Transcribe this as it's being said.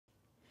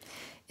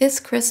Is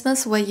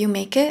Christmas what you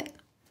make it?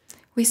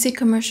 We see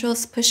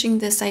commercials pushing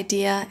this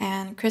idea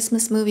and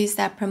Christmas movies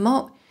that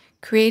promote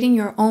creating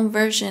your own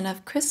version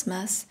of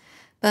Christmas,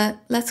 but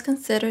let's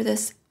consider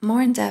this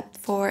more in depth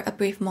for a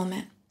brief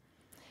moment.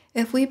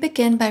 If we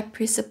begin by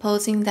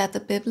presupposing that the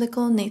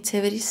biblical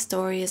nativity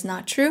story is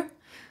not true,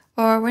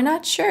 or we're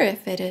not sure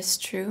if it is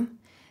true,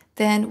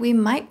 then we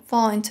might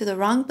fall into the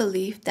wrong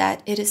belief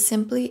that it is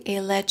simply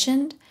a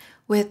legend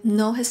with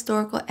no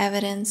historical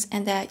evidence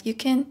and that you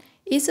can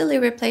easily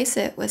replace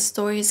it with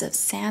stories of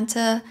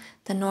Santa,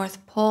 the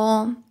North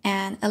Pole,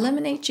 and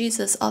eliminate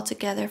Jesus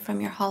altogether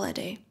from your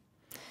holiday.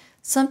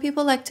 Some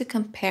people like to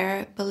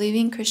compare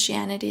believing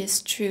Christianity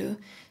is true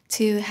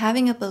to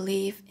having a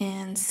belief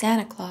in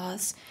Santa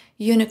Claus,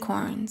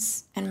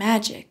 unicorns, and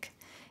magic,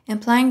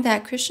 implying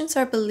that Christians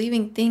are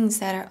believing things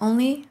that are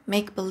only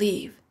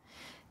make-believe.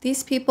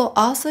 These people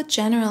also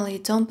generally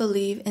don't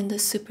believe in the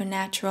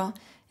supernatural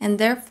and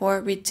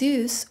therefore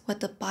reduce what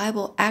the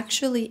Bible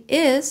actually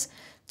is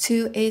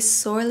to a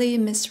sorely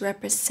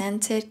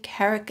misrepresented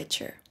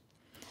caricature.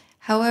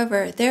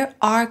 However, there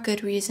are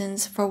good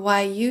reasons for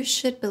why you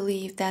should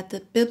believe that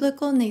the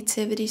biblical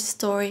nativity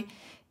story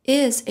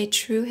is a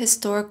true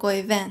historical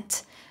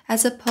event,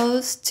 as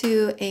opposed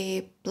to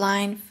a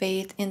blind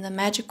faith in the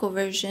magical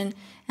version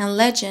and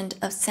legend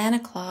of Santa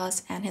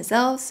Claus and his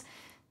elves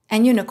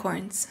and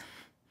unicorns.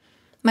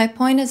 My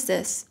point is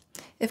this: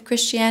 if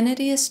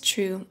Christianity is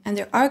true, and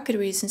there are good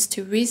reasons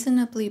to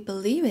reasonably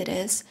believe it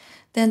is,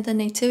 then the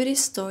nativity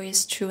story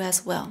is true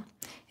as well.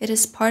 It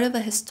is part of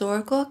a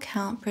historical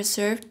account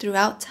preserved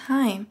throughout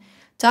time,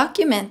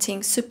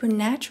 documenting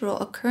supernatural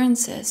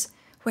occurrences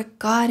where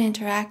God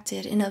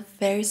interacted in a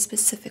very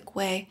specific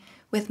way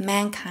with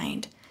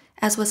mankind,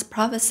 as was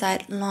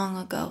prophesied long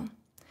ago.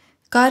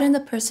 God, in the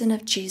person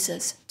of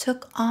Jesus,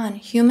 took on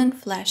human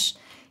flesh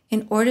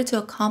in order to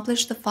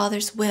accomplish the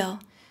Father's will,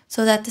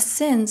 so that the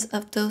sins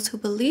of those who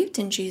believed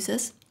in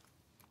Jesus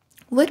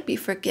would be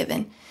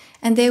forgiven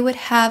and they would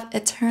have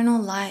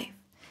eternal life.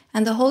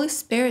 And the Holy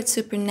Spirit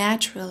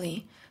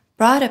supernaturally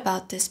brought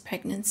about this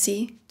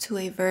pregnancy to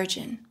a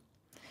virgin.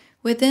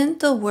 Within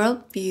the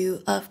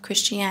worldview of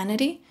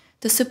Christianity,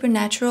 the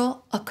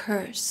supernatural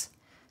occurs.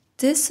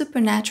 This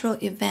supernatural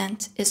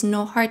event is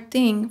no hard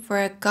thing for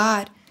a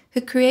God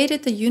who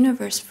created the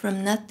universe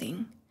from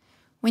nothing.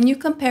 When you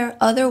compare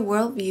other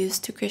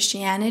worldviews to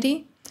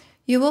Christianity,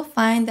 you will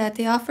find that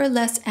they offer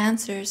less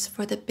answers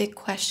for the big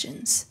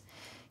questions.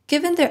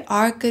 Given there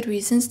are good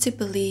reasons to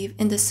believe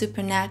in the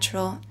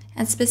supernatural,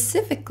 and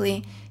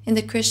specifically in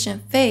the Christian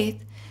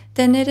faith,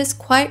 then it is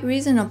quite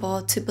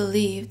reasonable to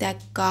believe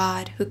that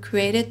God, who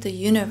created the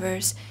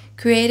universe,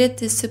 created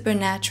this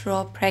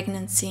supernatural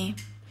pregnancy.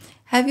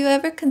 Have you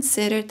ever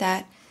considered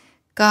that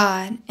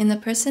God, in the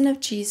person of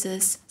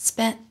Jesus,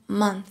 spent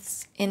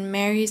months in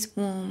Mary's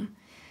womb,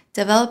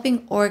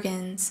 developing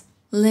organs,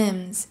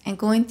 limbs, and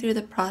going through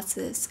the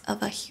process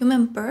of a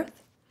human birth?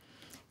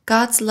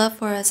 God's love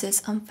for us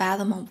is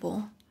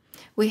unfathomable.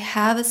 We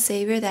have a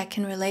Savior that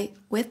can relate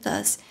with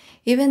us,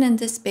 even in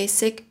this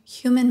basic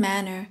human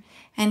manner,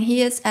 and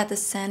He is at the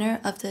center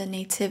of the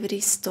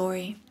nativity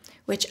story,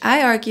 which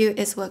I argue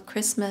is what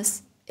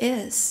Christmas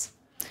is.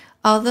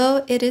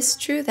 Although it is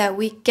true that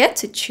we get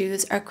to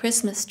choose our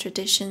Christmas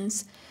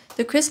traditions,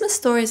 the Christmas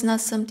story is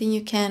not something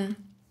you can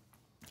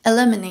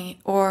eliminate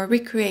or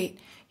recreate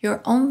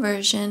your own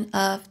version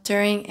of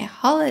during a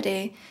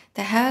holiday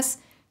that has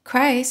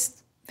Christ's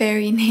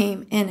very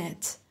name in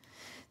it.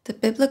 The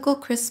biblical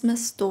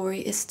Christmas story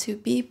is to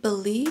be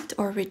believed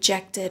or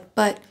rejected,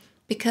 but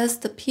because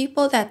the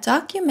people that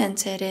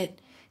documented it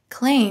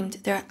claimed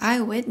their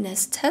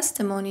eyewitness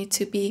testimony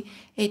to be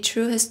a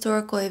true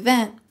historical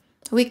event,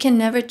 we can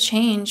never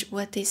change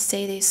what they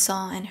say they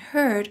saw and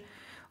heard,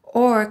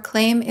 or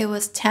claim it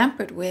was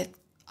tampered with,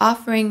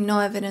 offering no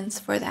evidence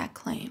for that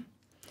claim.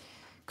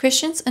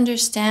 Christians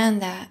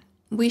understand that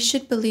we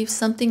should believe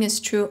something is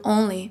true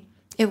only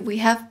if we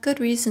have good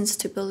reasons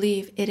to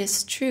believe it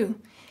is true,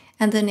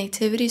 and the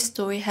nativity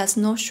story has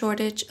no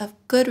shortage of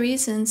good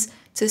reasons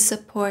to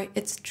support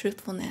its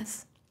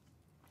truthfulness.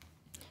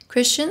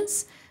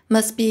 Christians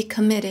must be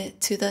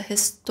committed to the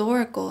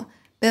historical,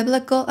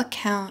 biblical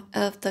account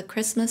of the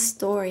Christmas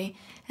story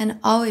and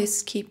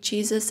always keep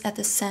Jesus at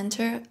the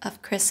center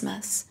of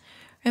Christmas.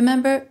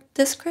 Remember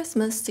this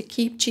Christmas to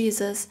keep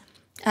Jesus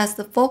as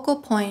the focal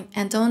point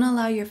and don't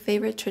allow your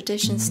favorite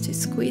traditions to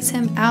squeeze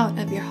Him out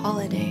of your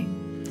holiday.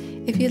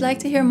 If you'd like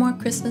to hear more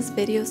Christmas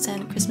videos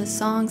and Christmas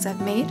songs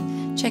I've made,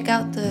 check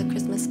out the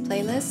Christmas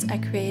playlist I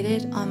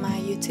created on my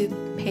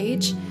YouTube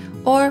page,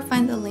 or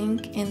find the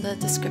link in the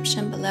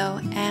description below.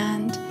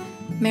 And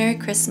Merry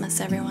Christmas,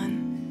 everyone!